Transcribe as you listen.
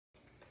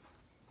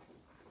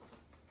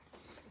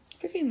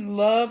freaking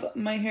love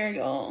my hair,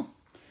 y'all.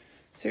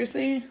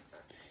 Seriously,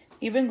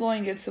 even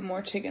going to get some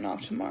more taken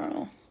off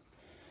tomorrow.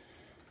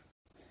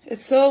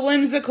 It's so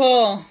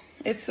whimsical.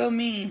 It's so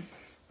me.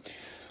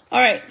 All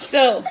right,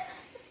 so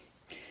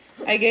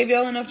I gave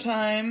y'all enough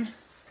time.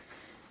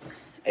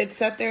 It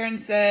sat there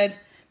and said,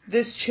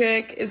 this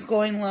chick is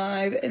going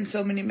live in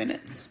so many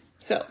minutes.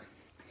 So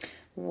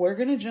we're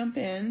going to jump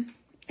in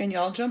and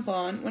y'all jump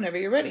on whenever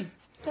you're ready.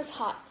 That's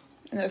hot.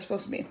 And that's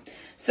supposed to be.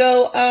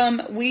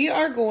 So we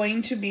are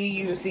going to be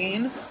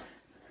using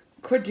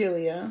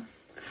Cordelia.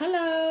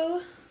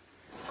 Hello.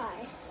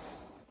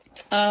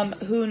 Hi.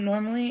 Who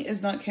normally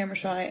is not camera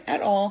shy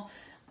at all.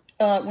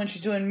 When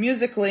she's doing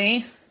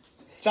Musically.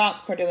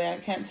 Stop, Cordelia, I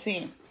can't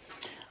see.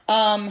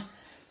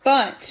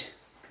 But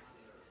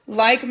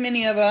like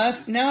many of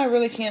us, now I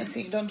really can't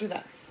see. Don't do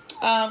that.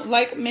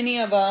 Like many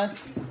of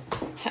us,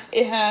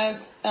 it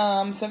has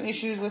some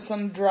issues with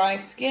some dry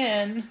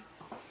skin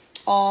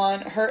on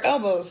her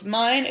elbows.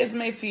 Mine is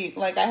my feet.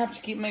 Like, I have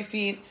to keep my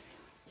feet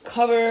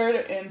covered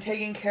and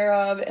taken care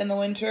of in the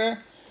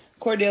winter.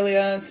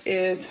 Cordelia's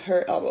is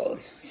her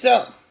elbows.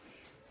 So,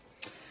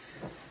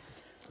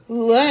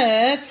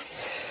 let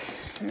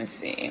me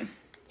see.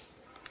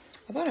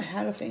 I thought I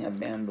had a thing of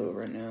bamboo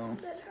renew.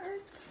 That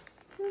hurts.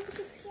 Feels like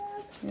a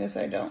scab. Yes,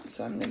 I don't.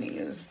 So I'm going to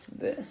use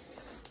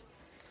this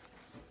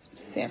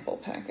sample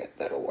packet.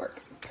 That'll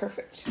work.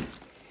 Perfect.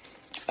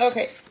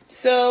 Okay,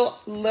 so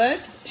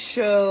let's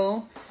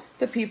show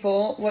the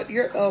people what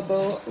your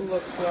elbow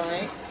looks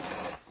like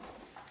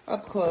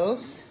up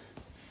close.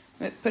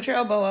 Put your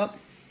elbow up.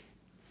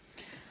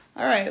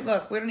 All right,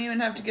 look, we don't even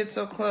have to get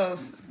so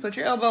close. Put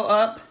your elbow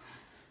up.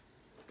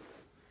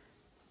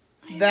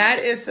 That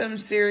is some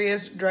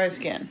serious dry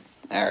skin.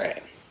 All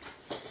right.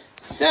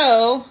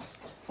 So,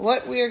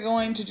 what we are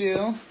going to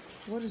do...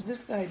 What is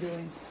this guy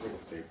doing?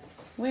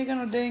 We ain't got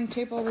no dang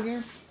tape over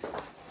here.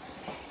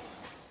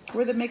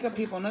 We're the makeup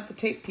people, not the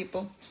tape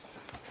people.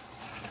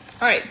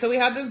 All right, so we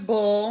have this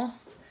bowl,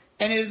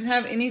 and it doesn't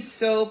have any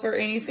soap or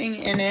anything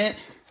in it.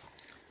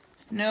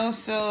 No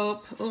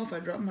soap. Oh, if I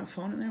drop my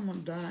phone in there, I'm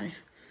going to die.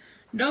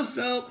 No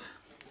soap.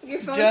 Your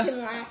phone can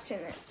last in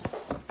it.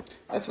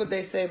 That's what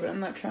they say, but I'm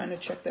not trying to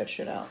check that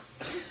shit out.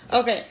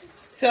 Okay,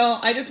 so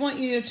I just want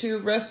you to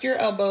rest your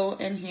elbow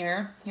in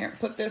here. Here,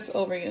 put this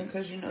over you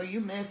because you know you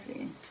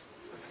messy.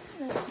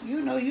 You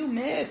know you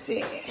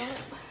messy.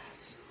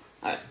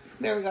 All right,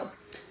 there we go.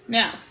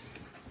 Now,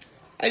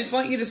 I just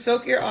want you to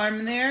soak your arm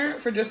in there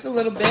for just a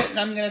little bit, and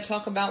I'm going to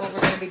talk about what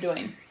we're going to be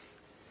doing.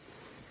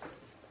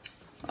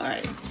 All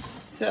right,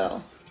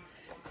 so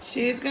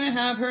she's going to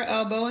have her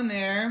elbow in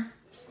there.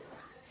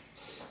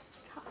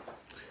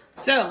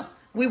 So,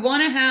 we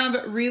want to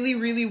have really,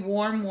 really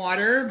warm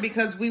water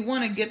because we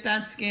want to get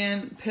that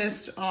skin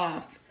pissed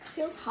off.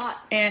 Feels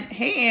hot. And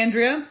hey,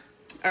 Andrea,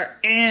 or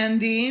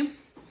Andy.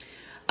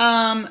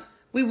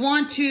 We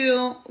want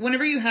to,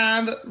 whenever you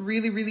have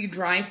really, really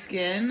dry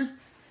skin,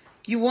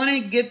 you want to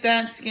get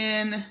that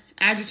skin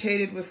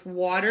agitated with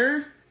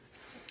water.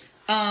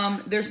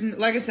 There's,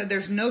 like I said,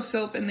 there's no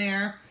soap in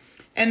there.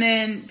 And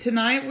then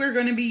tonight we're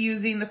going to be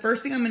using, the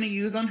first thing I'm going to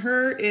use on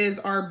her is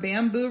our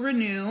Bamboo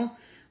Renew,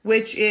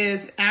 which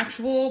is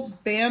actual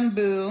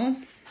bamboo.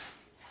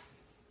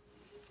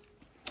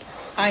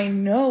 I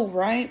know,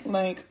 right?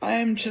 Like,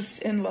 I'm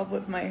just in love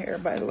with my hair,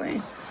 by the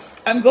way.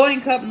 I'm going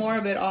to cut more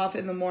of it off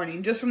in the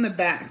morning, just from the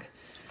back.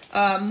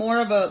 More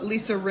of a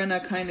Lisa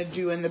Rinna kind of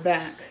do in the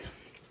back.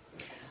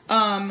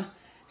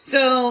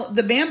 So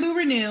the Bamboo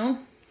Renew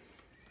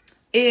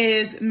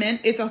is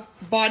meant, it's a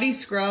body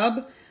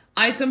scrub.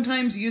 I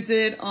sometimes use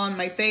it on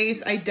my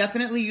face. I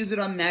definitely use it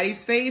on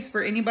Maddie's face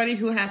for anybody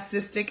who has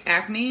cystic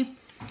acne.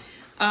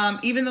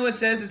 Even though it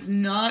says it's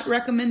not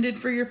recommended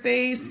for your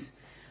face,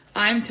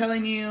 I'm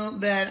telling you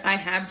that I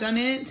have done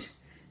it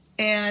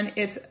and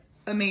it's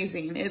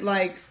amazing. It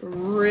like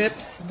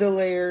rips the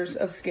layers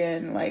of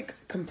skin like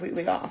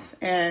completely off,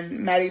 and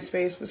Maddie's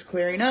face was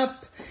clearing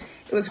up.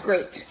 It was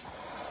great.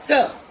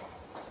 So,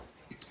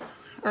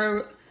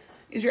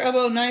 is your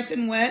elbow nice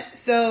and wet?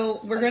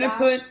 So we're going to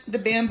put the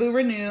Bamboo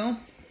Renew.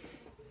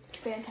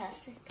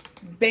 Fantastic.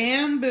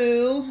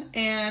 Bamboo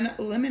and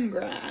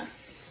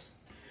lemongrass.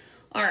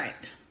 All right.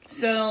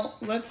 So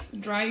let's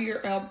dry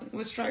your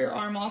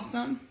arm off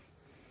some.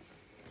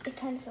 It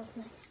kind of feels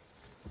nice.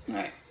 All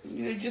right.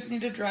 You just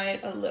need to dry it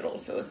a little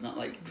so it's not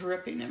like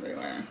dripping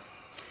everywhere.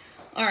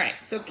 All right.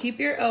 So keep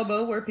your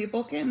elbow where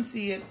people can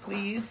see it,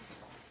 please.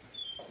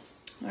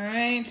 All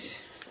right.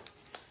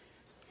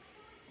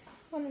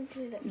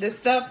 This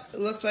stuff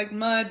looks like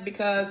mud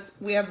because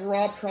we have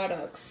raw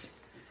products.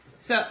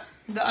 So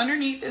the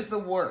underneath is the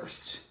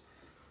worst.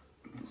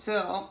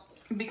 So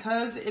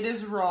because it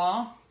is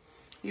raw,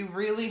 you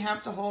really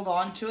have to hold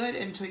on to it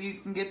until you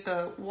can get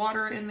the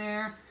water in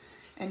there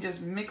and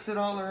just mix it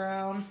all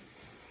around.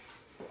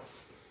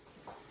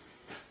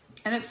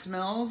 And it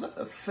smells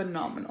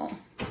phenomenal.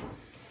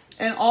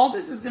 And all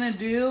this is going to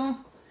do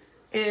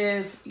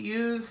is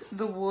use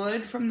the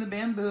wood from the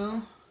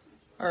bamboo,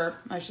 or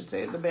I should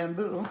say the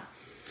bamboo,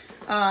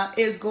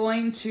 is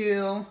going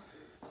to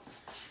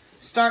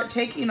start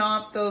taking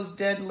off those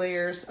dead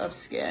layers of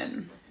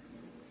skin.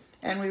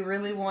 And we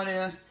really want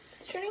to...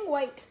 It's turning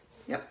white.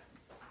 Yep.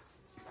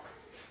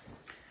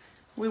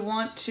 We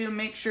want to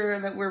make sure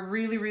that we're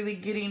really, really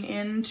getting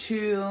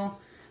into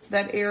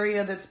that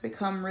area that's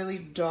become really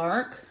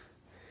dark,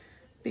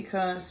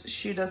 because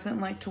she doesn't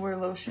like to wear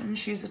lotion.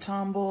 She's a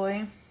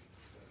tomboy.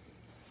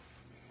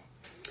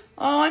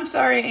 Oh, I'm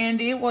sorry,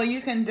 Andy. Well,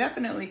 you can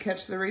definitely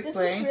catch the replay. This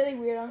looks really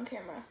weird on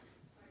camera.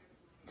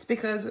 It's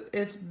because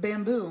it's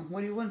bamboo.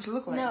 What do you want it to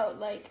look like? No,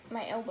 like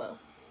my elbow.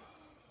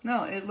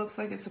 No, it looks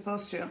like it's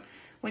supposed to.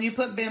 When you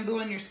put bamboo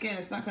on your skin,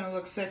 it's not going to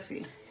look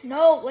sexy.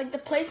 No, like the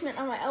placement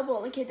on my elbow.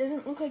 Like it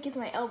doesn't look like it's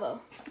my elbow.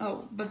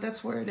 Oh, but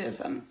that's where it is.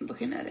 I'm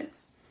looking at it.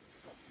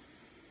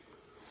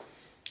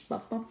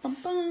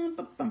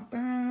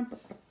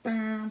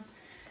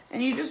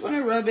 And you just want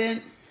to rub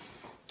it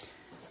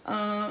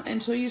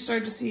until you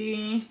start to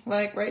see,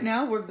 like right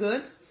now, we're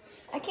good.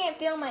 I can't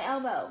feel my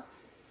elbow.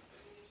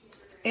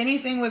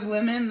 Anything with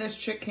lemon, this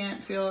chick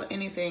can't feel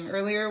anything.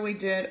 Earlier we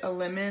did a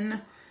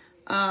lemon,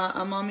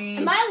 a mommy...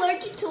 Am I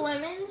allergic to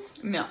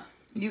lemons? No,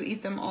 you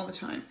eat them all the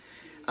time.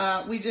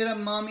 We did a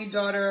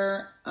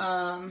mommy-daughter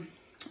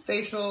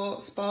facial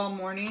spa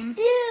morning.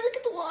 Ew, look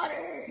at the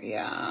water.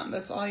 Yeah,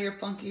 that's all your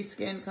funky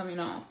skin coming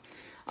off.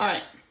 All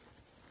right,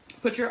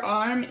 put your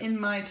arm in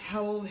my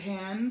toweled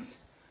hands.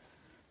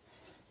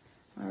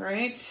 All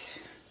right.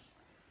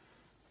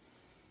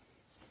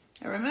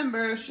 And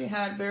remember, she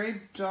had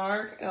very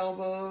dark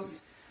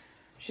elbows.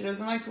 She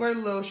doesn't like to wear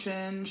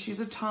lotion. She's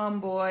a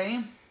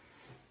tomboy.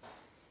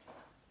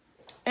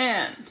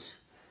 And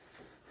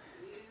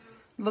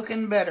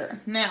looking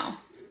better. Now,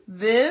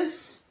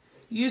 this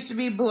used to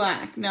be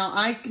black. Now,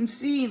 I can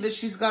see that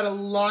she's got a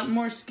lot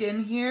more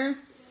skin here.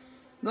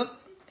 Look,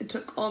 it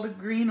took all the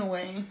green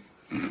away.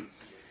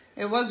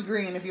 It was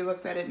green if you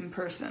looked at it in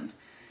person.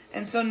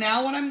 And so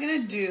now what I'm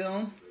going to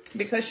do,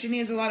 because she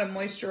needs a lot of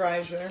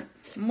moisturizer,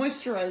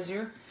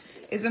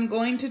 is I'm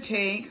going to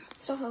take...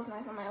 Still feels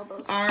nice on my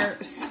elbows.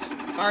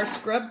 Our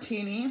Scrub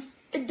Teeny.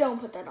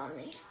 Don't put that on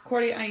me.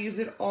 Cordy, I use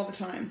it all the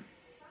time.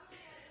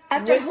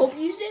 After Hope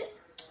used it?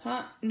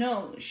 Huh?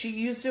 No, she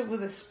used it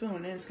with a spoon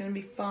and it's going to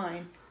be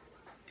fine.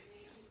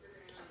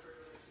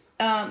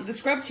 The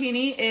Scrub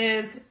Teeny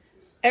is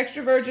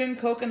extra virgin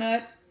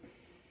coconut.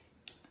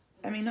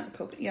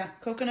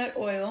 Coconut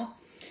oil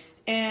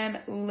and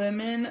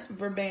lemon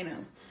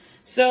verbena.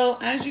 So,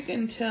 as you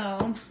can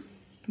tell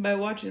by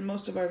watching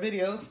most of our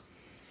videos,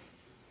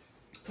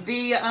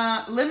 the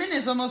lemon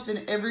is almost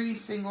in every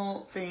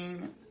single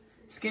thing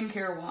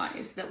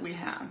skincare-wise that we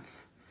have.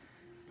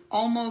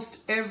 Almost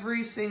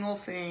every single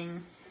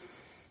thing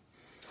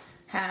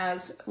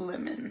has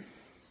lemon.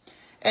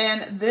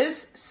 And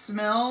this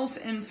smells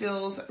and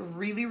feels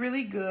really,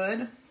 really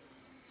good.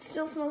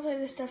 Still smells like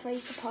the stuff I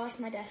used to polish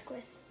my desk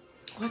with.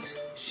 What?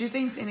 She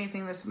thinks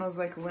anything that smells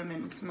like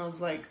lemon smells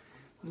like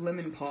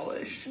lemon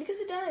polish. Because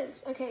it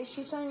does. Okay,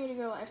 she's telling me to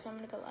go live, so I'm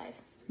going to go live.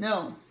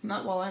 No,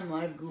 not while I'm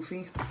live,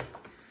 goofy.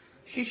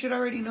 She should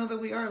already know that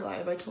we are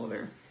live, I told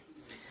her.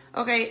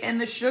 Okay,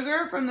 and the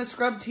sugar from the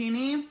Scrub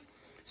Teeny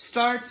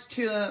starts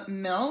to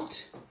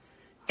melt.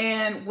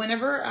 And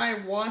whenever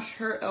I wash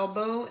her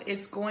elbow,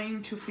 it's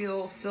going to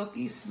feel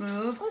silky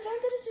smooth. Oh, is that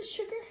what that is,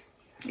 sugar?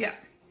 Yeah.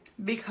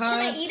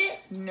 Because... Can I eat it?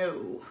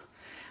 No.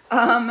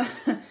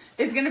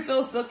 It's going to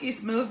feel silky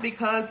smooth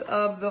because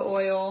of the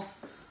oil,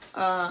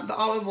 the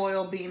olive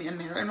oil being in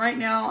there. And right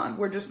now,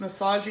 we're just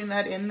massaging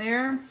that in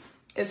there,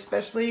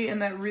 especially in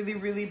that really,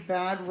 really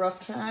bad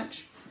rough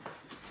patch.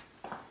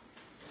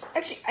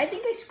 Actually, I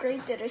think I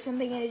scraped it or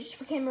something and it just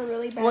became a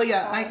really bad Well,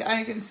 yeah, scar.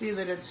 I can see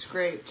that it's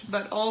scraped,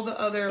 but all the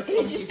other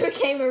It just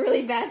became a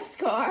really bad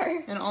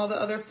scar. and all the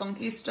other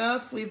funky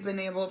stuff we've been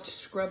able to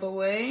scrub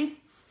away.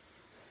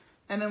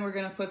 And then we're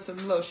going to put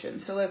some lotion.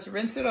 So let's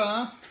rinse it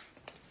off.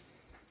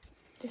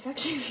 This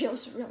actually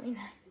feels really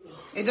nice.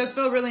 It does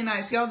feel really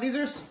nice. Y'all, these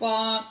are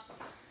spa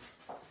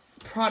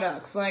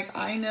products. Like,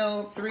 I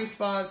know 3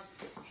 spas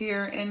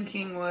here in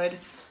Kingwood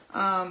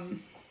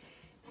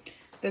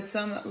that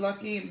some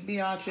lucky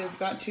biatches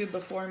got to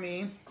before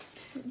me.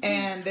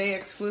 And they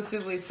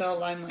exclusively sell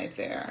Limelight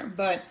there.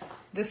 But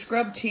the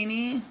Scrub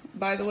Teeny,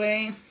 by the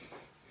way,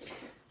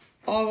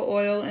 all the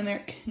oil in there.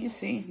 Can you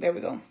see? There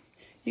we go.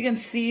 You can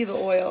see the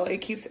oil.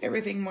 It keeps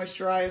everything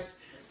moisturized.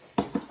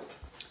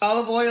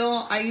 Olive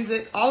oil, I use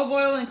it. Olive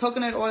oil and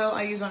coconut oil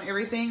I use on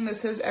everything.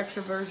 This is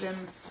extra virgin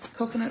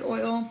coconut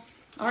oil.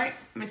 All right,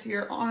 let me see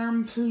your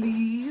arm,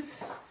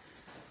 please.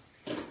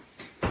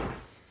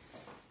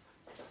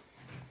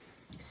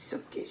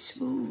 Silky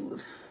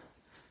smooth.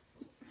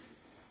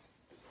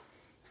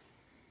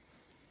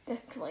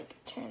 That could, like,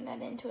 turn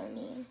that into a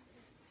meme.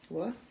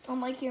 What?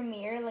 On, like, your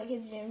mirror, like,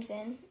 it zooms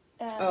in.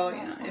 Oh,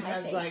 yeah. It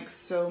has, face. like,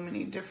 so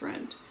many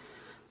different...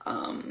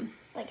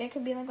 Like, it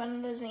could be, like, one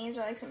of those memes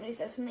where, like, somebody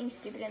says something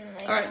stupid and then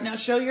they... All right, now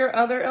show your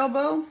other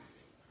elbow.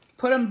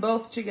 Put them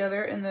both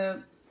together in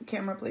the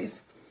camera,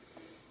 please.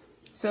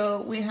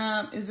 So, we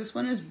have... Is this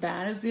one as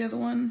bad as the other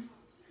one?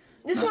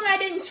 This one I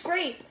didn't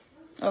scrape.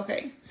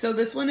 Okay, so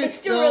this one is It's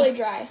still really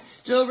dry.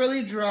 Still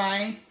really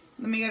dry.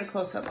 Let me get a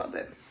close-up of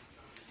it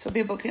so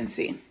people can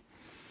see.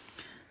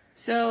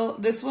 So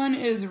this one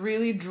is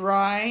really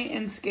dry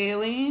and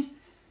scaly.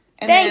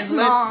 And Thanks,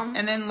 Mom.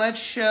 And then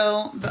let's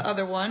show the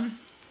other one.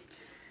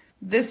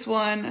 This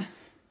one,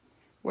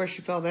 where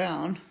she fell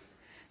down.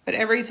 But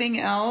everything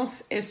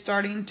else is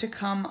starting to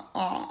come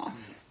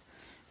off.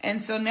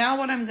 And so now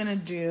what I'm going to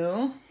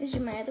do... Is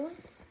my other one?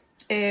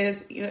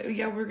 Is,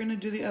 yeah, we're going to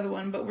do the other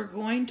one. But we're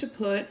going to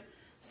put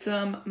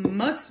some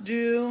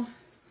must-do.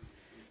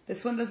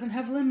 This one doesn't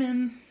have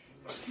lemon.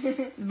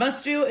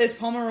 Must-do is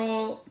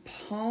palmerose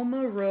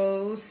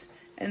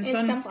and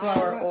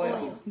sunflower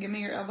oil. Give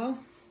me your elbow.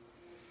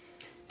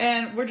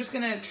 And we're just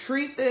going to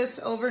treat this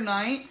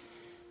overnight.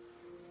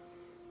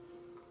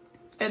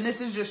 And this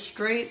is just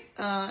straight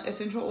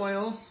essential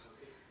oils.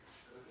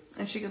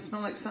 And she can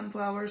smell like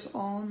sunflowers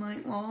all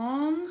night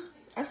long.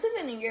 I'm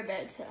sleeping in your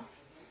bed, so.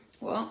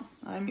 Well,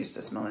 I'm used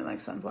to smelling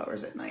like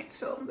sunflowers at night,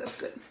 so that's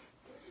good.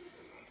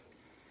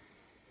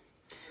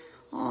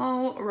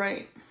 All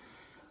right.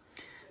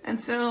 And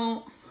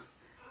so,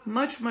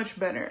 much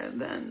better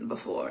than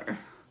before.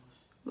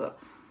 Look,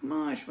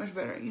 much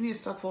better. You need to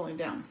stop falling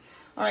down.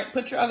 All right,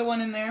 put your other one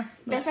in there.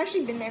 That's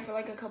actually been there for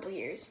like a couple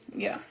years.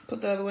 Yeah,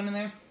 put the other one in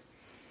there.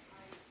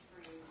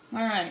 All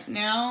right,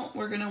 now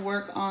we're going to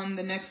work on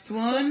the next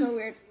one. That's so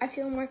weird. I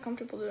feel more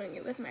comfortable doing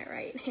it with my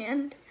right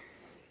hand.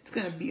 It's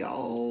going to be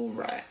all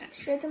right.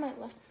 Straight to my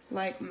left.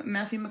 Like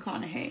Matthew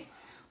McConaughey.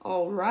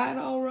 All right.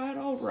 All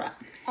right.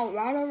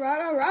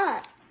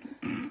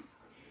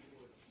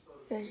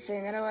 This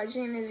thing that I was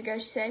watching, this girl,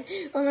 she said,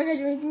 oh my gosh,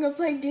 we're making go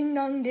play Ding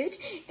Dong Ditch.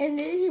 And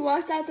then he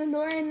walks out the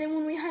door, and then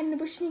when we hide in the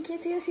bush and he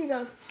can't see us, he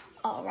goes,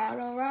 all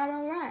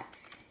right.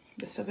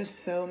 This stuff is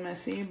so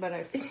messy, but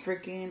I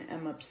freaking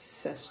am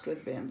obsessed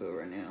with Bamboo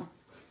Renew.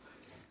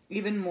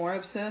 Even more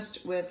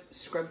obsessed with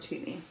Scrub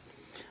TV.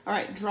 All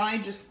right, dry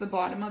just the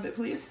bottom of it,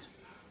 please,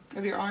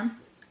 of your arm,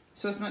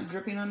 so it's not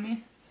dripping on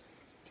me.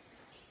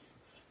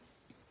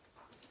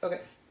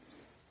 Okay.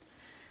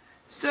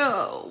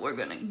 So, we're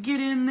going to get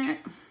in there.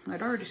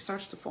 It already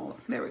starts to fall.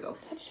 There we go.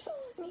 That just fell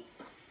with me.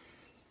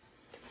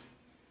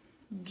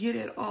 Get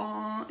it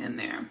all in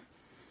there.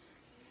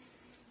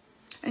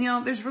 And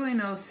y'all, there's really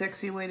no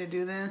sexy way to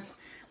do this.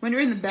 When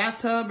you're in the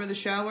bathtub or the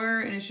shower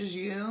and it's just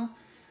you,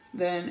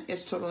 then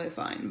it's totally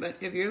fine. But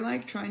if you're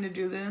like trying to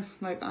do this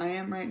like I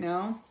am right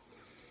now,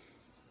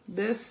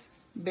 this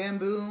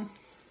bamboo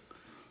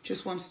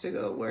just wants to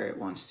go where it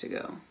wants to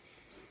go.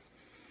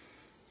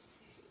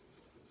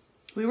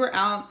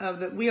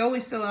 We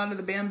always sell out of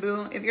the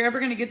bamboo. If you're ever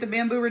going to get the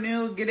Bamboo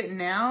Renew, get it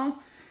now.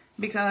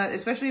 Because,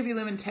 especially if you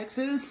live in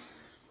Texas.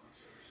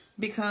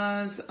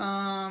 Because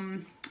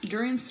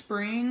during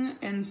spring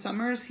and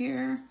summers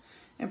here,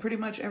 and pretty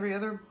much every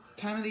other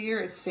time of the year,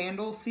 it's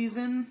sandal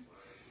season.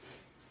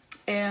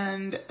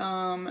 And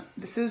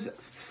this is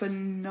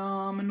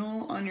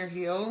phenomenal on your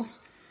heels.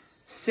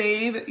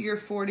 Save your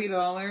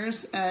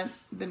 $40 at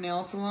the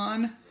nail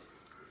salon.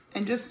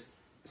 And just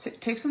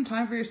take some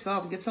time for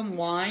yourself. Get some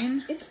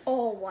wine. It's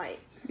all white.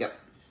 Yep.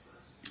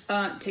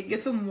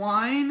 Get some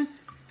wine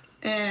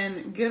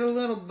and get a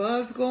little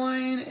buzz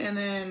going, and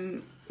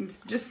then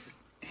just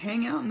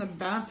hang out in the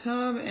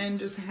bathtub and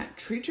just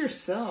treat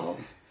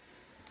yourself.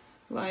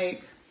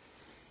 Like,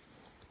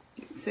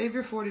 save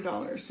your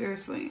 $40.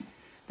 Seriously.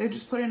 They're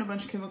just putting a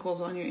bunch of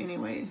chemicals on you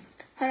anyway.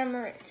 I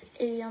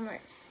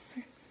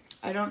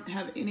don't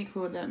have any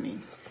clue what that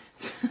means.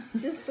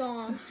 It's a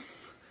song.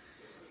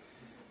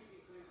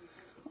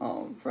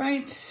 All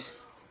right.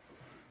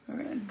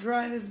 We're going to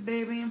dry this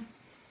baby.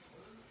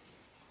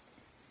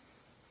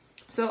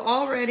 So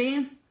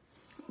already,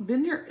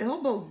 bend your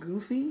elbow,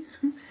 Goofy.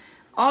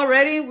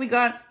 Already, we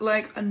got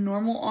like a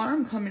normal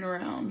arm coming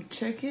around.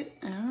 Check it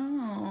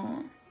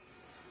out.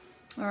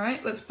 All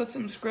right, let's put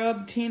some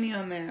Scrub Teeny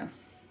on there.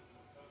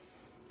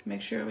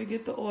 Make sure we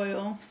get the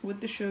oil with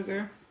the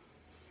sugar.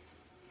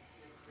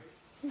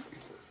 I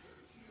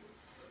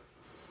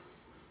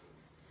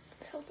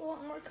felt a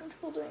lot more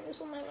comfortable doing this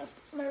with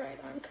my right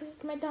arm because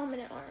it's my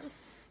dominant arm.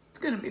 It's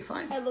gonna be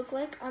fine. I look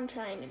like I'm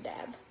trying to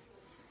dab.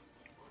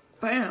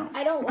 Bam.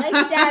 I don't like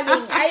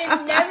dabbing. I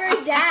have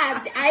never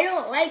dabbed. I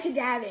don't like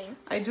dabbing.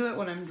 I do it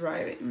when I'm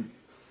driving.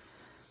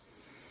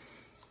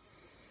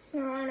 We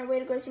were on our way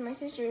to go see my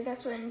sister.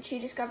 That's when she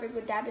discovered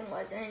what dabbing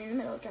was. And then in the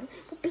middle of the drum,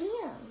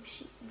 bam,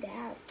 she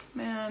dabbed.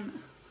 Man,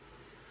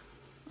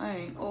 I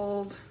ain't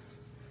old.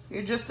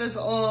 You're just as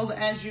old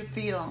as you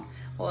feel.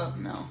 Well,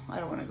 no, I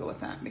don't want to go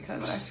with that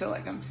because I feel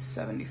like I'm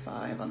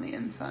 75 on the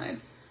inside.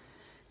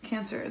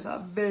 Cancer is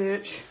a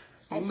bitch.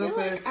 I feel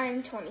like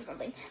I'm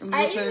 20-something. Lupus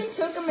I even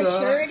took a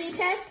maturity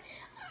test.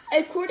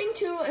 According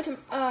to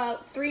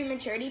 3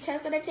 maturity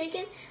tests that I've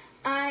taken,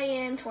 I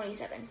am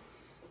 27.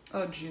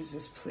 Oh,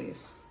 Jesus,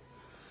 please.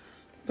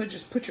 But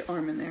just put your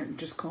arm in there and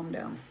just calm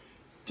down.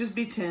 Just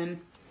be 10.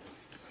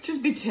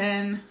 Just be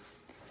 10.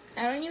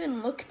 I don't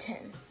even look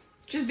 10.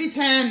 Just be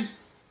 10.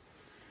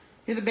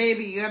 You're the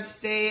baby. You have to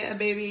stay a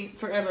baby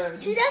forever.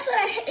 See, that's what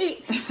I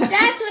hate.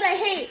 That's what I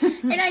hate.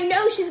 And I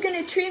know she's going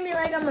to treat me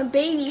like I'm a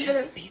baby.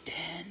 Just be 10.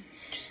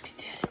 Just be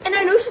 10. And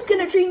I know she's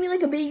gonna treat me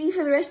like a baby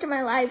for the rest of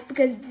my life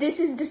because this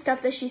is the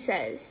stuff that she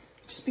says.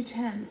 Just be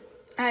 10.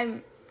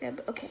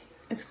 Okay.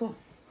 It's cool.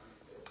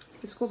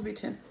 It's cool to be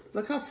 10.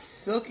 Look how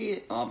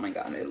silky. Oh my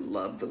god, I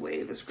love the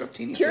way the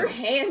Scrubtini Your feels.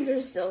 hands are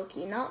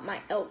silky, not my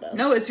elbow.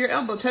 No, it's your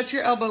elbow. Touch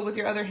your elbow with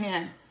your other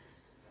hand.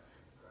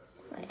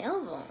 My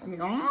elbow.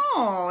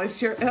 No,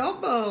 it's your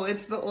elbow.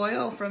 It's the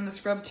oil from the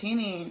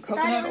Scrubtini.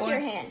 Coconut I thought it was oil. your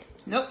hand.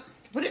 Nope.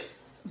 Put it.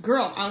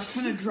 Girl, I was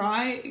trying to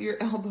dry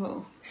your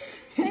elbow.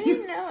 I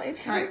didn't know. It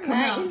feels Alright, come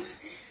nice. out.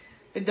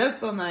 It does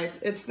feel nice.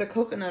 It's the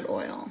coconut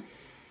oil.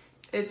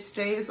 It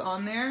stays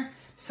on there.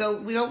 So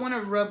we don't want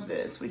to rub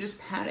this. We just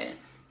pat it.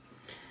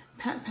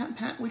 Pat, pat,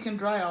 pat. We can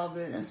dry all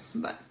this.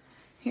 But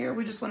here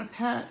we just want to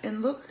pat.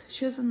 And look,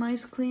 she has a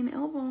nice clean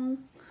elbow.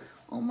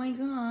 Oh my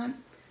god.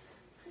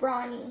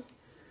 Brawny.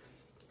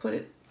 Put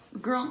it.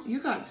 Girl, you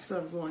got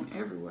stuff going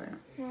everywhere.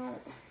 No.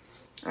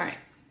 Alright.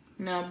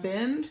 Now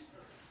bend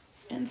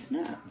and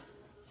snap.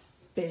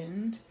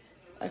 Bend.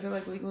 I feel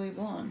like Legally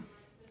Blonde.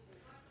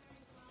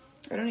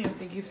 I don't even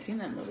think you've seen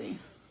that movie.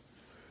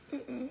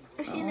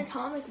 I've seen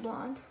Atomic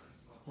Blonde.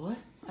 What?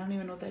 I don't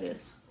even know what that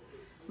is.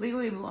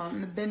 Legally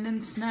Blonde, the bend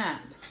and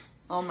snap.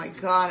 Oh my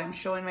god, I'm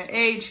showing my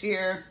age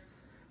here.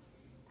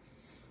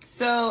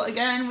 So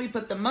again, we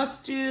put the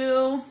must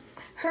do.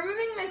 Her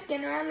moving my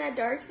skin around that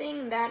dark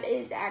thing, that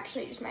is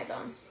actually just my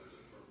bone.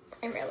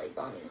 I'm really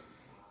bony.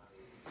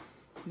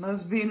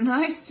 Must be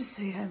nice to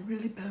say I'm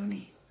really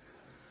bony.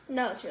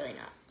 No, it's really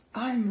not.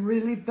 I'm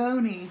really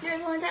bony.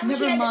 There's one time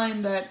Never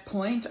mind that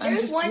point. I'm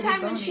There's just one really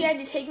time when bony. she had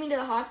to take me to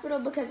the hospital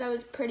because I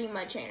was pretty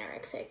much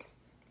anorexic.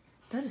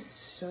 That is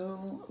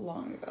so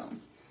long ago.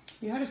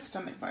 You had a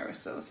stomach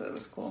virus though, so it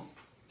was cool.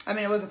 I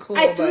mean, it wasn't cool.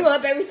 I threw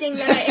up everything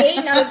that I ate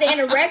and I was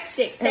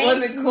anorexic. Thanks, it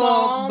wasn't cool,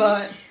 Mom.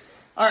 but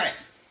all right.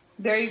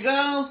 There you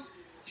go.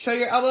 Show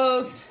your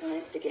elbows. I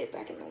want to stick it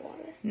back in the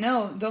water.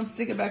 No, don't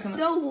stick it back in the...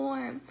 So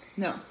warm.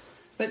 No.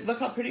 But look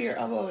how pretty your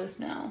elbow is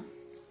now.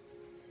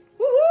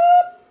 Woo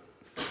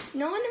whoop!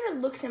 No one ever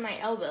looks at my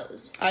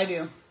elbows. I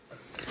do.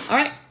 All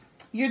right.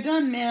 You're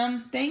done,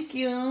 ma'am. Thank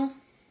you.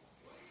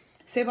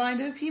 Say bye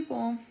to the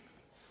people.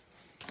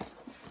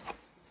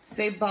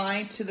 Say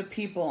bye to the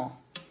people.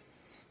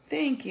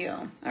 Thank you.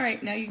 All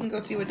right. Now you can go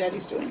see what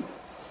Daddy's doing.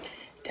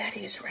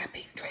 Daddy is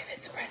wrapping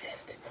Draven's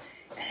present.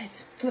 And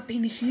it's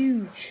flipping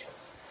huge.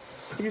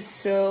 It is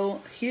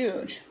so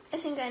huge. I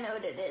think I know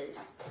what it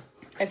is.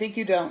 I think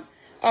you don't.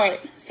 All right.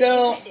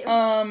 So,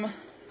 I do.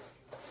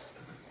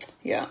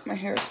 yeah, my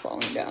hair is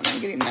falling down.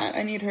 I'm getting that.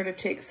 I need her to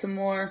take some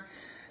more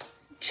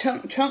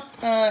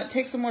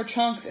take some more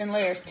chunks and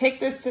layers. Take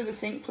this to the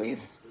sink,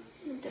 please.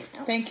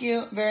 Thank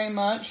you very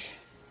much.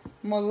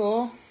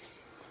 Medo.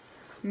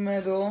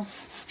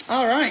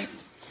 All right.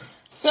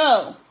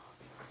 So,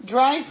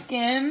 dry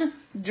skin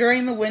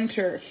during the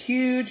winter.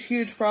 Huge,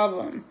 huge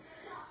problem.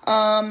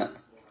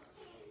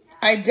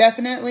 I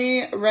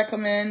definitely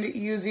recommend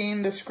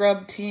using the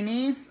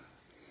Scrubtini.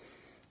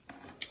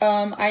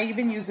 I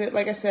even use it,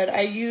 like I said,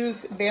 I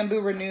use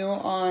Bamboo Renew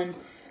on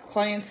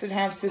clients that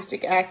have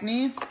cystic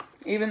acne,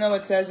 even though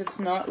it says it's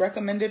not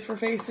recommended for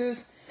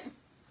faces.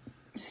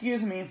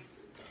 Excuse me.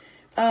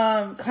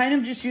 Kind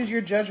of just use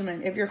your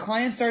judgment. If your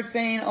client starts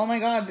saying, oh my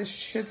god, this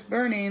shit's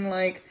burning,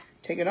 like,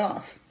 take it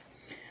off.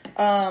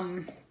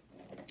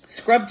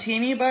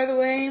 Scrubtini, by the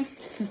way,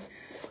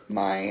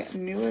 my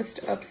newest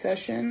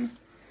obsession.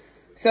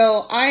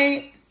 So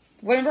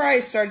whenever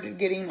I started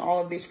getting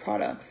all of these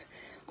products,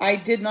 I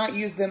did not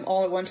use them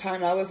all at one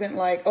time. I wasn't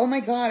like, oh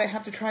my god, I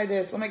have to try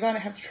this. Oh my god, I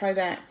have to try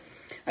that.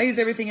 I use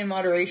everything in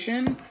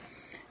moderation.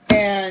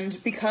 And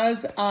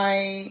because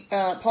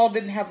Paul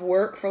didn't have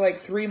work for like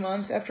 3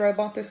 months after I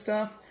bought this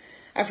stuff,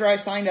 after I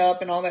signed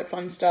up and all that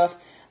fun stuff,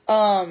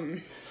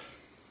 I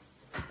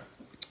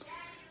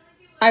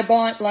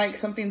bought like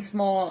something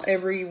small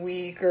every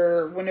week,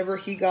 or whenever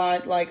he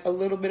got like a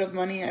little bit of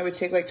money, I would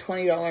take like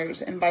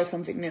 $20 and buy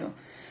something new.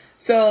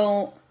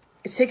 So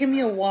it's taken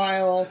me a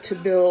while to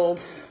build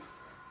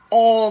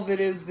all that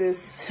is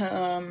this.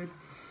 I'll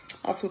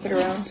flip it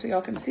around so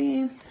y'all can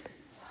see.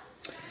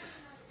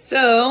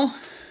 So,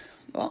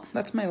 well,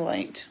 that's my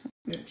light.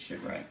 It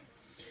should, right.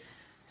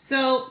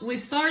 So we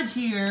start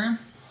here,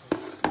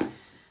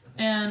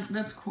 and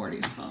that's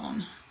Cordy's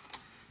phone.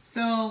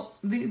 So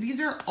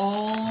these are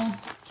all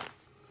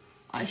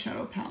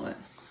eyeshadow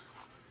palettes.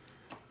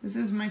 This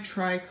is my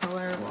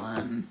tricolor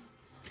one.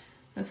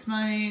 That's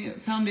my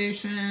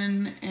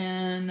foundation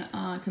and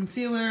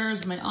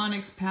concealers, my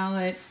Onyx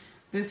palette.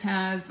 This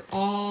has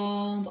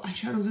all the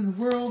eyeshadows in the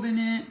world in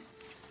it.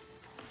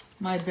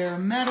 My bare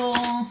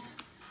metals.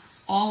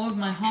 All of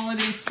my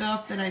holiday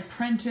stuff that I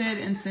printed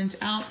and sent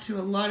out to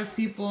a lot of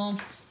people.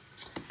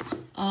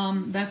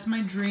 That's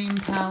my Dream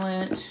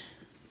palette.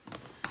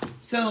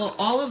 So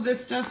all of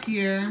this stuff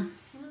here,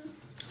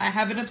 I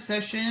have an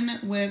obsession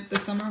with the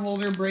summer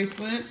holder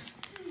bracelets.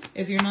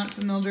 If you're not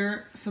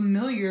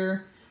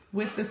familiar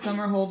with the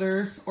summer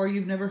holders, or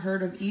you've never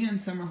heard of Ian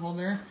Summer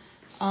Holder,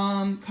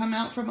 come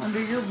out from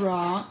under your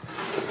rock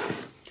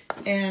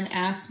and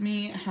ask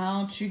me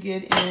how to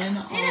get in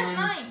on... Hey, that's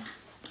mine.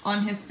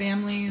 on his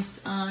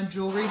family's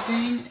jewelry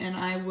thing, and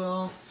I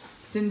will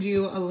send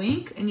you a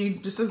link. And you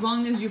just, as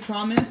long as you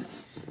promise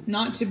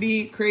not to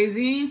be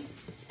crazy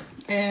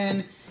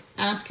and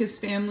ask his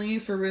family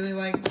for really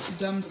like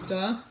dumb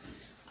stuff,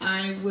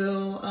 I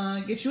will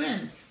get you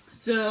in.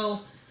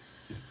 So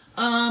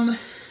the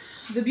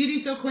Beauty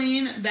So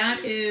Clean,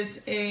 that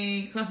is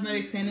a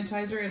cosmetic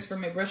sanitizer. It's for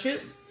my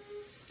brushes.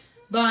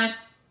 But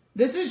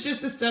this is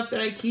just the stuff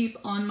that I keep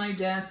on my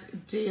desk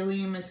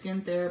daily. My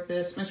skin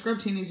therapist. My scrub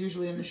teeny is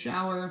usually in the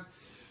shower.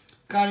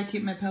 Gotta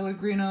keep my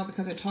Pellegrino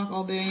because I talk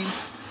all day.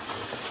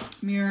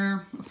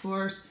 Mirror, of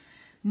course.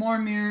 More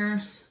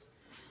mirrors.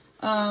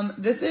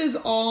 This is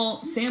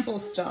all sample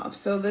stuff.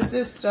 So this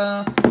is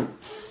stuff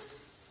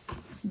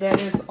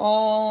that is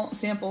all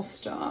sample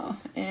stuff.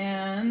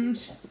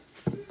 And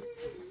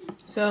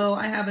so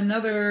I have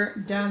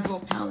another Dazzle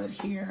palette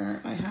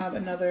here. I have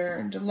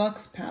another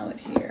Deluxe palette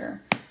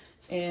here.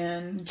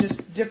 And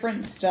just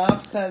different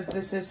stuff, because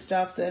this is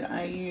stuff that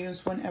I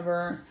use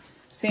whenever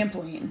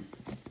sampling.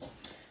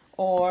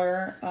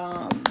 Or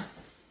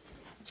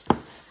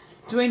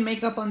doing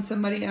makeup on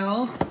somebody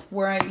else,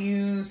 where I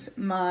use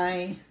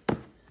I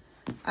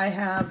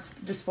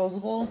have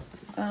disposable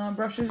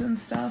brushes and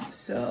stuff.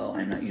 So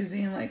I'm not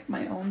using like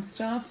my own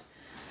stuff.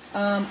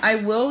 I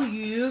will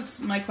use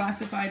my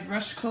classified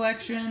brush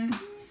collection.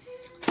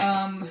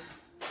 That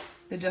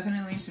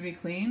definitely needs to be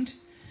cleaned.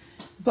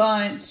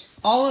 But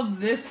all of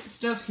this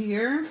stuff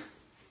here,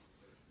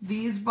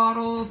 these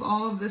bottles,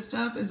 all of this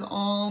stuff is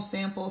all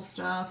sample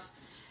stuff.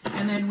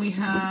 And then we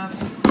have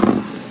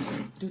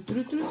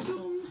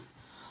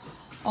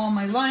all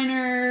my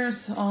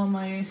liners, all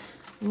my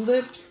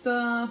lip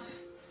stuff.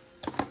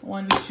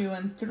 1, 2,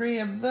 and 3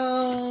 of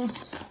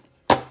those.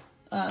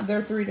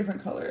 They're 3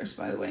 different colors,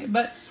 by the way.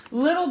 But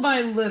little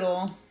by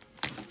little,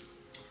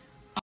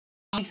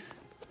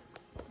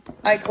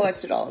 I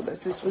collected all of this.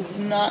 This was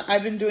not,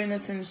 I've been doing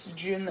this since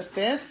June the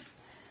 5th.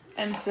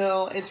 And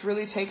so it's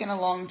really taken a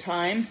long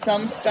time.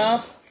 Some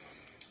stuff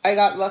I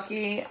got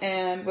lucky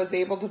and was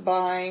able to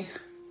buy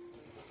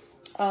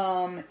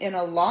in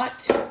a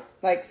lot.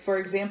 Like, for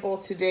example,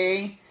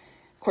 today,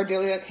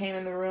 Cordelia came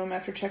in the room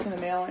after checking the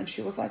mail and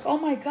she was like, "Oh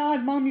my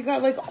God, Mom, you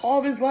got like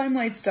all this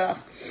Limelight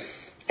stuff."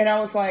 And I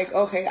was like,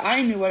 okay,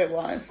 I knew what it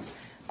was.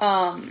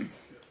 A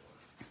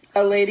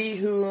lady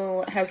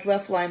who has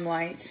left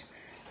Limelight,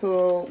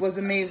 who was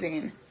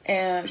amazing,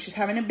 and she's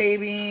having a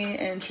baby,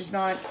 and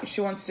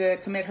she wants to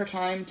commit her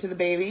time to the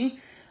baby,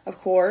 of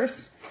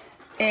course,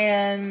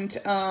 and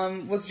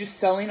was just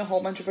selling a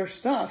whole bunch of her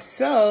stuff.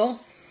 So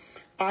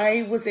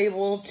I was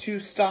able to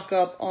stock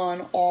up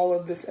on all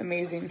of this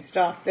amazing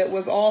stuff that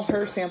was all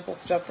her sample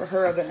stuff for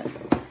her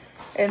events.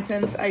 And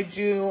since I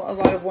do a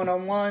lot of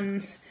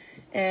one-on-ones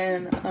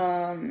and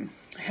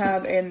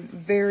have a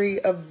very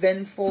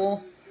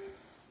eventful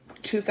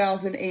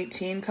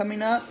 2018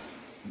 coming up,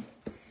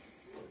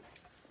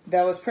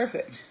 that was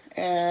perfect.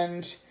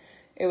 And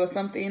it was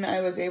something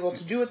I was able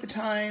to do at the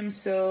time,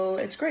 so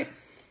it's great.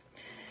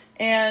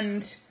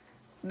 And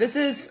this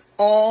has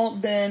all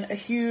been a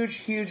huge,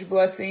 huge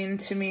blessing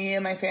to me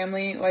and my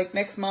family. Like,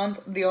 next month,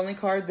 the only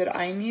card that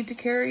I need to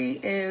carry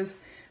is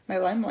my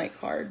Limelight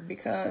card,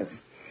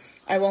 because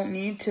I won't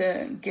need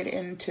to get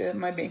into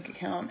my bank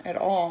account at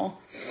all.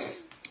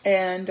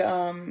 And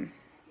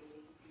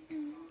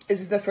this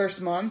is the first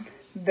month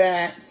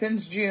that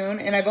since June,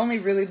 and I've only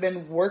really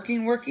been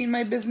working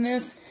my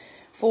business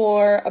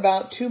for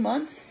about 2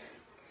 months.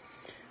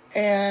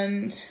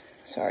 And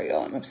sorry,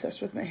 y'all, I'm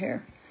obsessed with my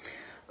hair.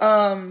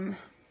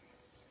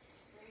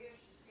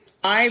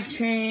 I've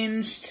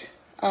changed.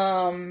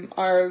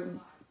 Our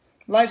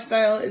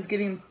lifestyle is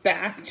getting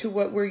back to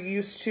what we're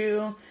used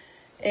to,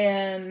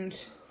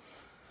 and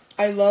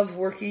I love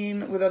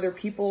working with other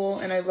people,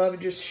 and I love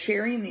just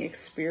sharing the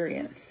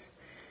experience.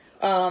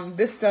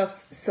 This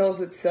stuff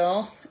sells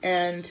itself,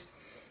 and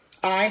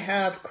I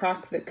have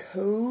cracked the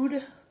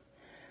code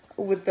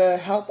with the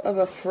help of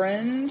a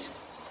friend.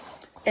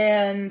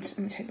 And let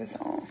me take this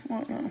off.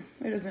 Oh, no,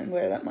 it doesn't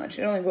glare that much.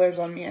 It only glares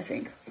on me, I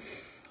think.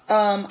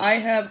 I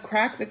have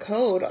cracked the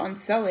code on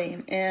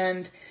selling,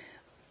 and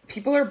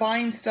people are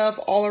buying stuff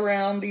all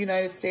around the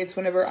United States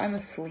whenever I'm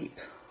asleep.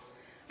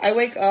 I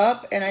wake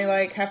up and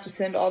I have to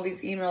send all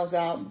these emails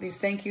out, these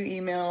thank you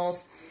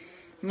emails,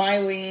 my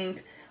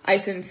link. I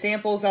send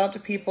samples out to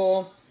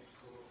people.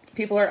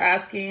 People are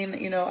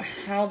asking,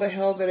 how the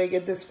hell did I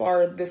get this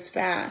far this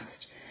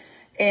fast?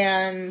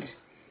 And,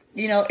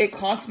 it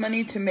costs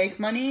money to make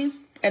money.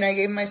 And I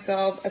gave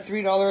myself a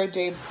 $3 a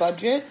day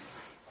budget,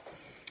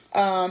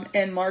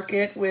 and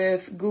market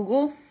with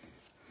Google.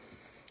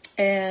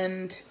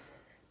 And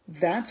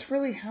that's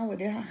really how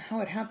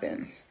it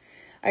happens.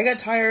 I got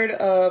tired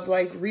of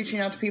reaching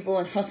out to people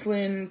and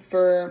hustling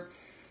for,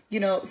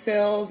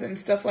 sales and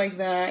stuff like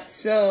that.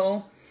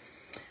 So,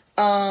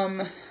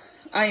 I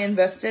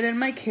invested in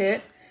my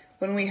kit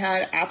when we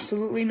had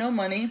absolutely no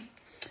money,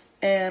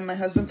 and my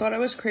husband thought I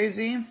was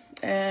crazy,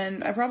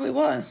 and I probably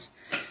was.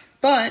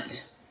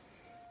 But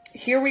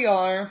here we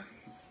are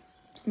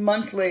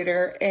months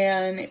later,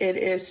 and it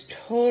is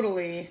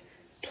totally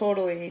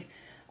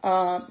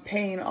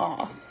paying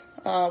off.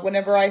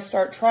 Whenever I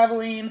start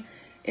traveling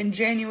in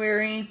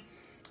January,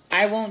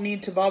 I won't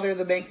need to bother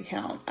the bank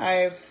account.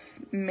 I've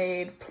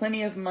made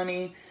plenty of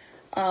money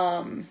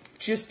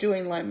just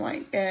doing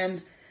Limelight.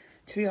 And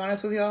to be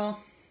honest with y'all,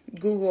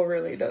 Google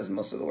really does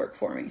most of the work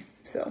for me.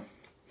 So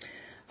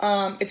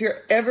if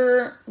you're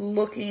ever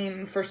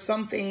looking for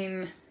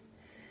something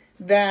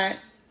that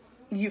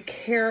you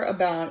care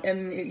about,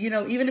 and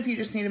even if you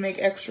just need to make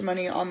extra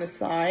money on the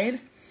side,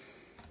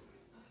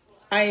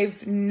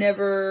 I've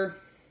never,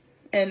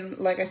 and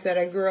like I said,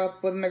 I grew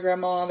up with my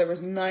grandma. There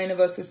was 9 of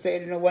us who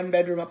stayed in a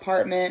 1-bedroom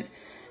apartment,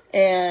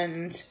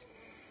 and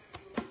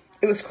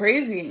it was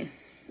crazy.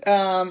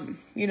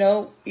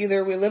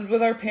 Either we lived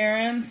with our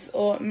parents,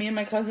 or me and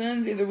my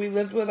cousins, either we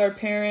lived with our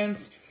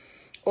parents,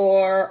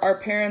 or our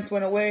parents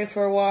went away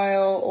for a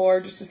while,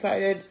 or just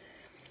decided,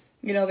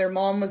 their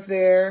mom was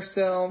there,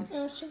 so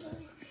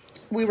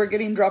we were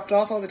getting dropped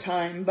off all the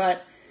time,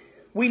 but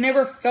we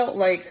never felt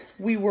like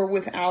we were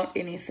without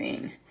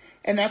anything.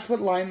 And that's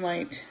what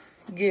Limelight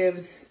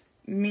gives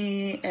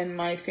me and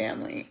my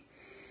family.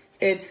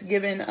 It's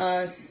given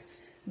us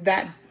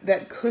that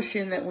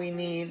cushion that we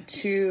need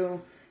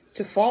to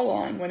fall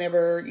on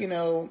whenever,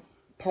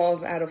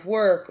 Paul's out of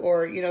work,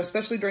 or,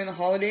 especially during the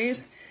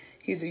holidays.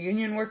 He's a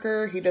union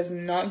worker. He does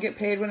not get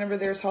paid whenever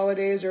there's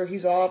holidays, or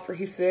he's off, or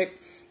he's sick.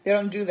 They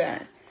don't do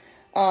that.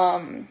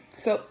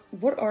 So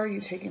what are you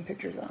taking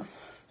pictures of?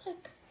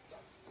 Look.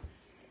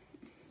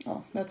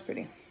 Oh, that's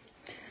pretty.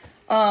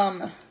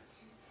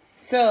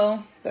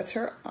 So that's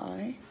her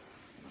eye.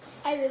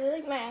 I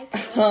really like my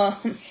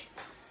eye.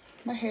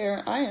 My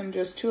hair, I am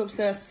just too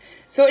obsessed.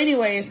 So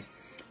anyways,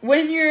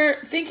 when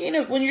you're sitting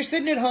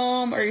at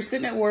home or you're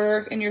sitting at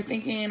work and you're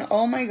thinking,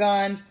 oh my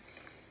God,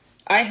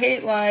 I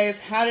hate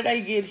life. How did I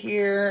get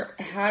here?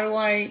 How do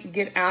I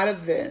get out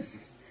of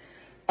this?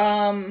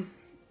 I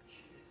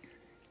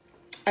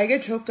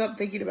get choked up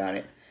thinking about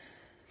it.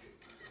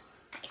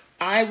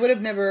 I would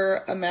have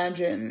never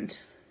imagined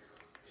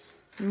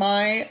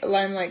my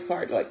Limelight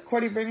card. Like,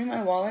 Cordy, bring me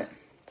my wallet.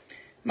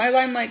 My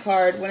Limelight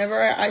card,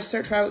 whenever I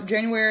start traveling,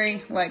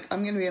 January,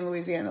 I'm going to be in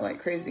Louisiana like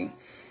crazy,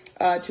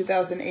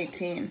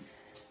 2018.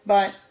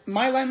 But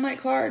my Limelight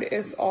card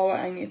is all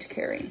I need to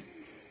carry.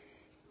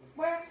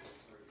 Where?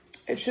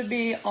 It should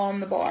be on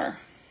the bar.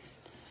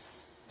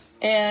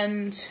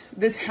 And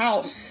this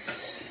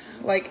house,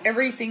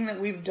 everything that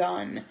we've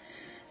done,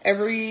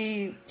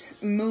 every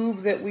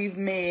move that we've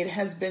made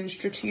has been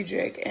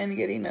strategic and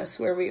getting us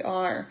where we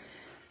are.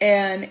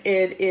 And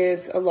it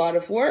is a lot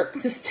of work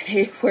to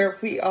stay where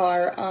we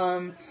are.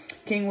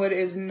 Kingwood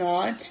is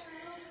not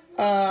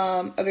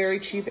a very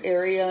cheap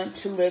area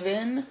to live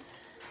in.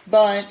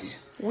 But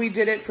we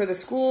did it for the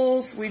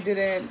schools. We did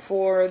it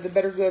for the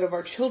better good of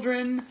our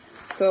children,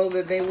 so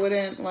that they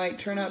wouldn't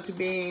turn out to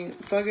be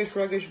thuggish,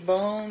 ruggish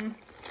bone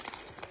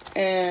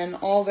and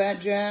all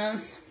that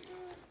jazz.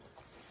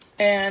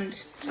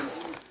 And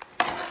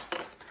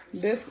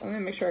this, let me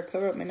make sure I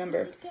cover up my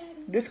number.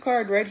 This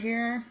card right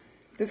here,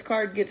 this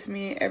card gets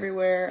me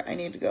everywhere I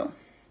need to go.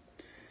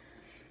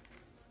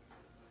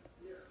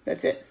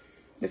 That's it.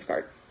 This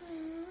card.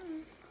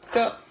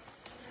 So,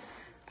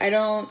 I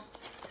don't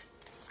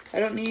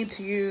need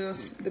to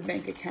use the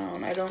bank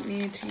account. I don't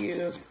need to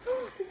use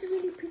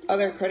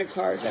other credit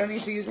cards. I don't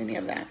need to use any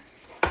of that.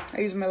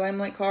 I use my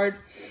Limelight card.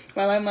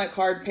 My Limelight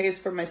card pays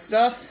for my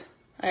stuff.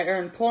 I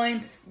earn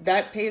points.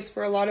 That pays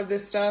for a lot of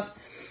this stuff.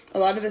 A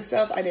lot of this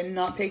stuff I did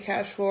not pay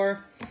cash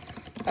for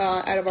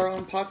out of our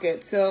own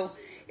pocket. So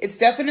it's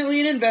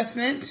definitely an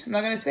investment. I'm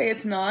not going to say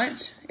it's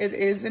not. It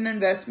is an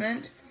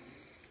investment.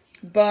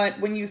 But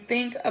when you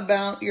think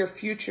about your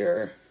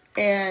future,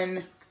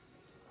 and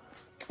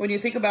when you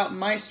think about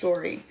my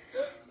story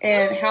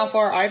and how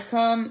far I've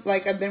come,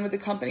 I've been with the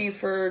company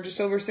for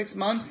just over 6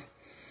 months,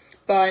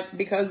 but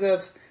because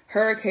of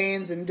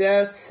hurricanes and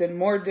deaths and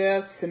more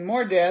deaths and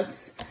more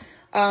deaths,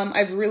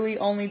 I've really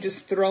only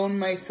just thrown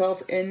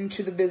myself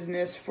into the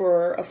business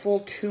for a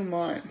full 2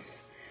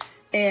 months.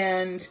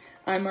 And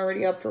I'm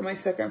already up for my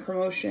second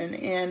promotion.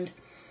 And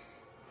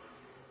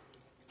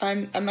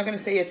I'm not going to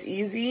say it's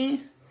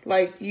easy.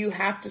 You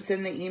have to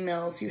send the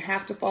emails. You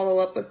have to follow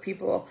up with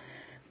people.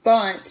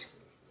 But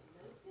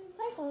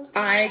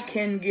I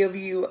can give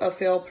you a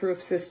fail-proof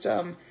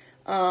system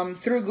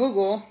through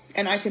Google.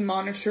 And I can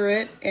monitor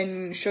it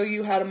and show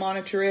you how to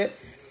monitor it.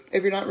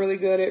 If you're not really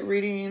good at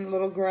reading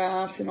little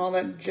graphs and all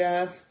that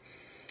jazz,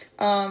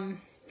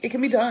 it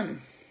can be done.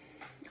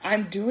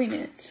 I'm doing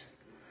it.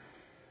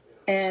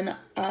 And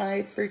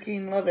I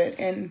freaking love it.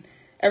 And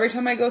every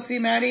time I go see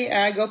Maddie,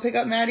 I go pick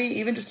up Maddie,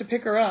 even just to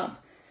pick her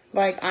up.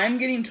 I'm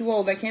getting too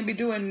old. I can't be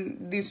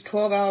doing these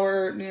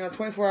 12-hour,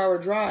 24-hour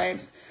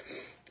drives.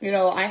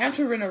 I have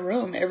to rent a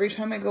room every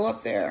time I go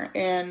up there.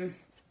 And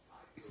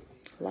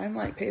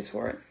Limelight pays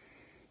for it.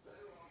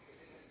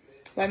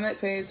 Limelight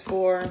pays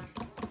for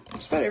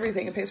just about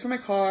everything. It pays for my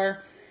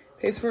car,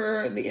 pays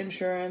for the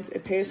insurance,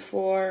 it pays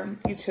for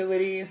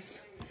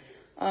utilities.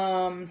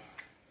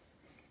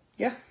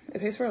 Yeah, it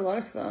pays for a lot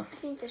of stuff. I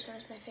think this one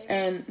is my favorite.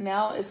 And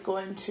now it's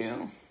going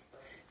to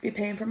be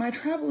paying for my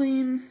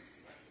traveling.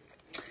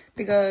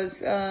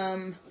 because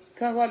got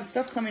a lot of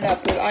stuff coming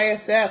up with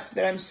ISF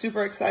that I'm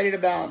super excited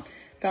about.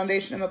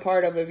 Foundation I'm a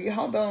part of. If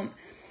y'all don't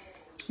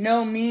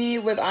know me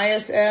with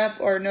ISF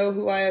or know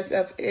who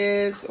ISF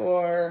is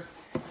or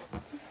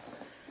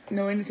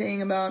know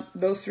anything about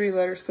those 3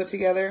 letters put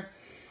together,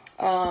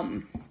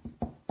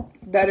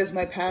 that is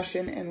my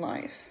passion in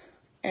life.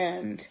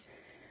 And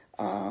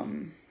I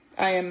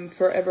am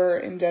forever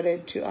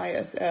indebted to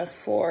ISF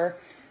for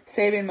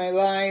saving my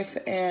life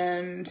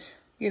and,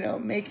 you know,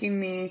 making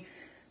me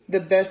the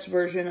best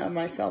version of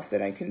myself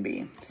that I can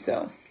be.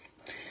 So,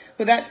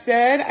 with that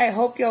said, I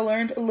hope y'all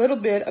learned a little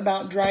bit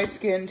about dry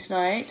skin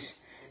tonight.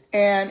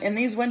 And in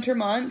these winter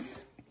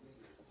months,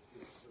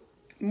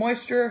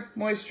 moisture,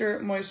 moisture,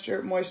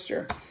 moisture,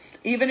 moisture.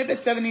 Even if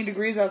it's 70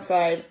 degrees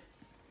outside,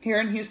 here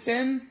in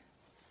Houston,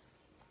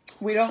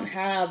 we don't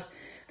have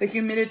the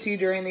humidity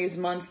during these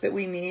months that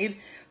we need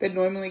that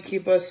normally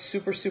keep us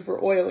super,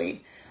 super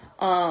oily.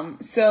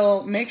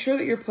 So make sure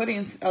that you're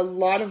putting a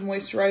lot of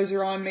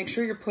moisturizer on. Make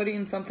sure you're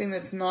putting something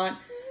that's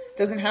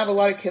doesn't have a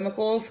lot of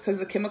chemicals, because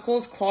the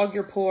chemicals clog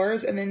your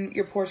pores and then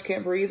your pores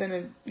can't breathe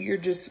and you're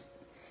just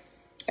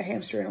a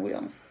hamster in a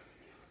wheel.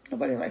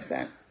 Nobody likes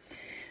that.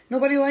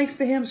 Nobody likes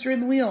the hamster in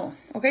the wheel.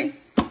 Okay.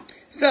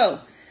 So,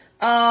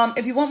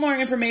 if you want more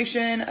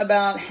information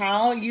about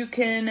how you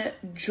can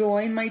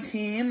join my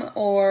team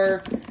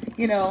or,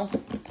 you know,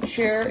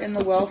 share in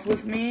the wealth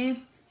with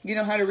me, you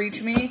know how to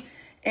reach me.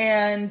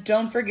 And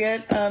don't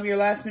forget your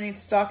last minute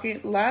stocking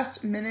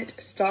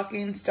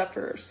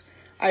stuffers.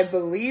 I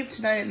believe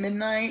tonight at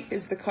midnight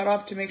is the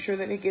cutoff to make sure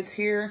that it gets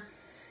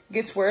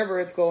wherever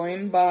it's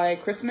going by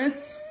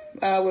Christmas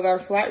with our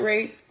flat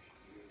rate.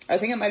 I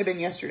think it might have been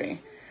yesterday,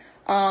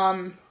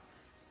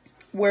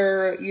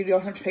 where you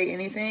don't have to pay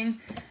anything.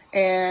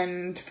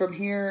 And from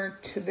here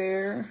to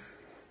there,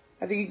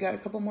 I think you got a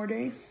couple more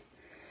days.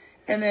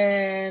 And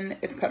then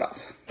it's cut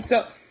off.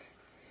 So,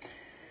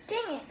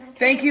 dang it.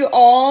 Thank you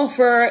all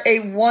for a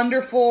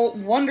wonderful,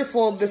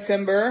 wonderful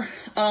December.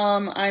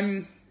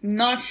 I'm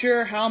not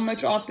sure how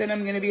much often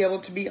I'm going to be able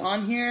to be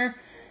on here.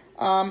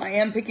 I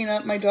am picking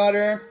up my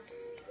daughter,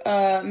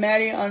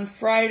 Maddie, on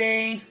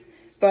Friday.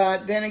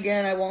 But then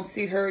again, I won't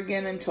see her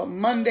again until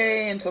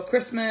Monday, until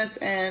Christmas.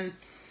 And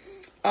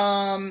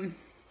having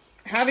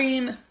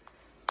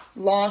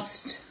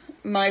lost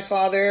my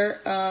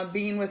father,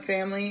 being with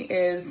family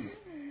is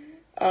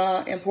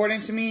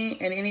important to me.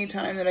 And any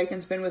time that I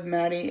can spend with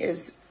Maddie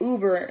is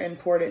uber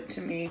important to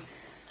me,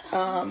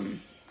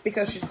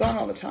 because she's gone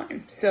all the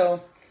time.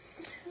 So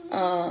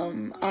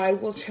I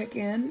will check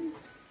in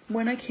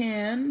when I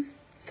can.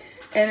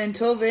 And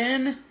until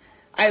then,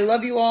 I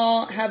love you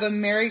all. Have a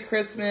Merry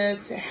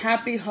Christmas,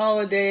 Happy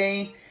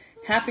Holiday,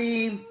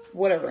 Happy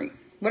whatever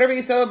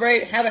you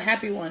celebrate. Have a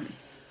happy one.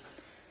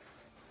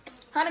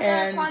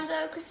 Hanukkah,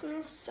 Kwanzaa,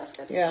 Christmas, stuff.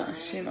 Yeah,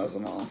 she knows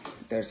them all.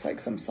 There's like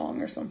some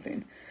song or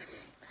something.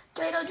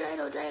 Dreidel,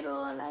 dreidel,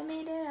 dreidel, and I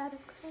made it out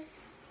of clay.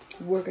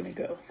 We're gonna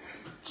go.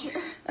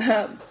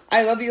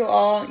 I love you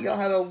all. Y'all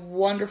have a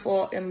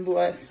wonderful and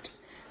blessed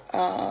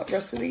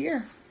rest of the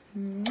year.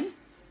 Mm-hmm.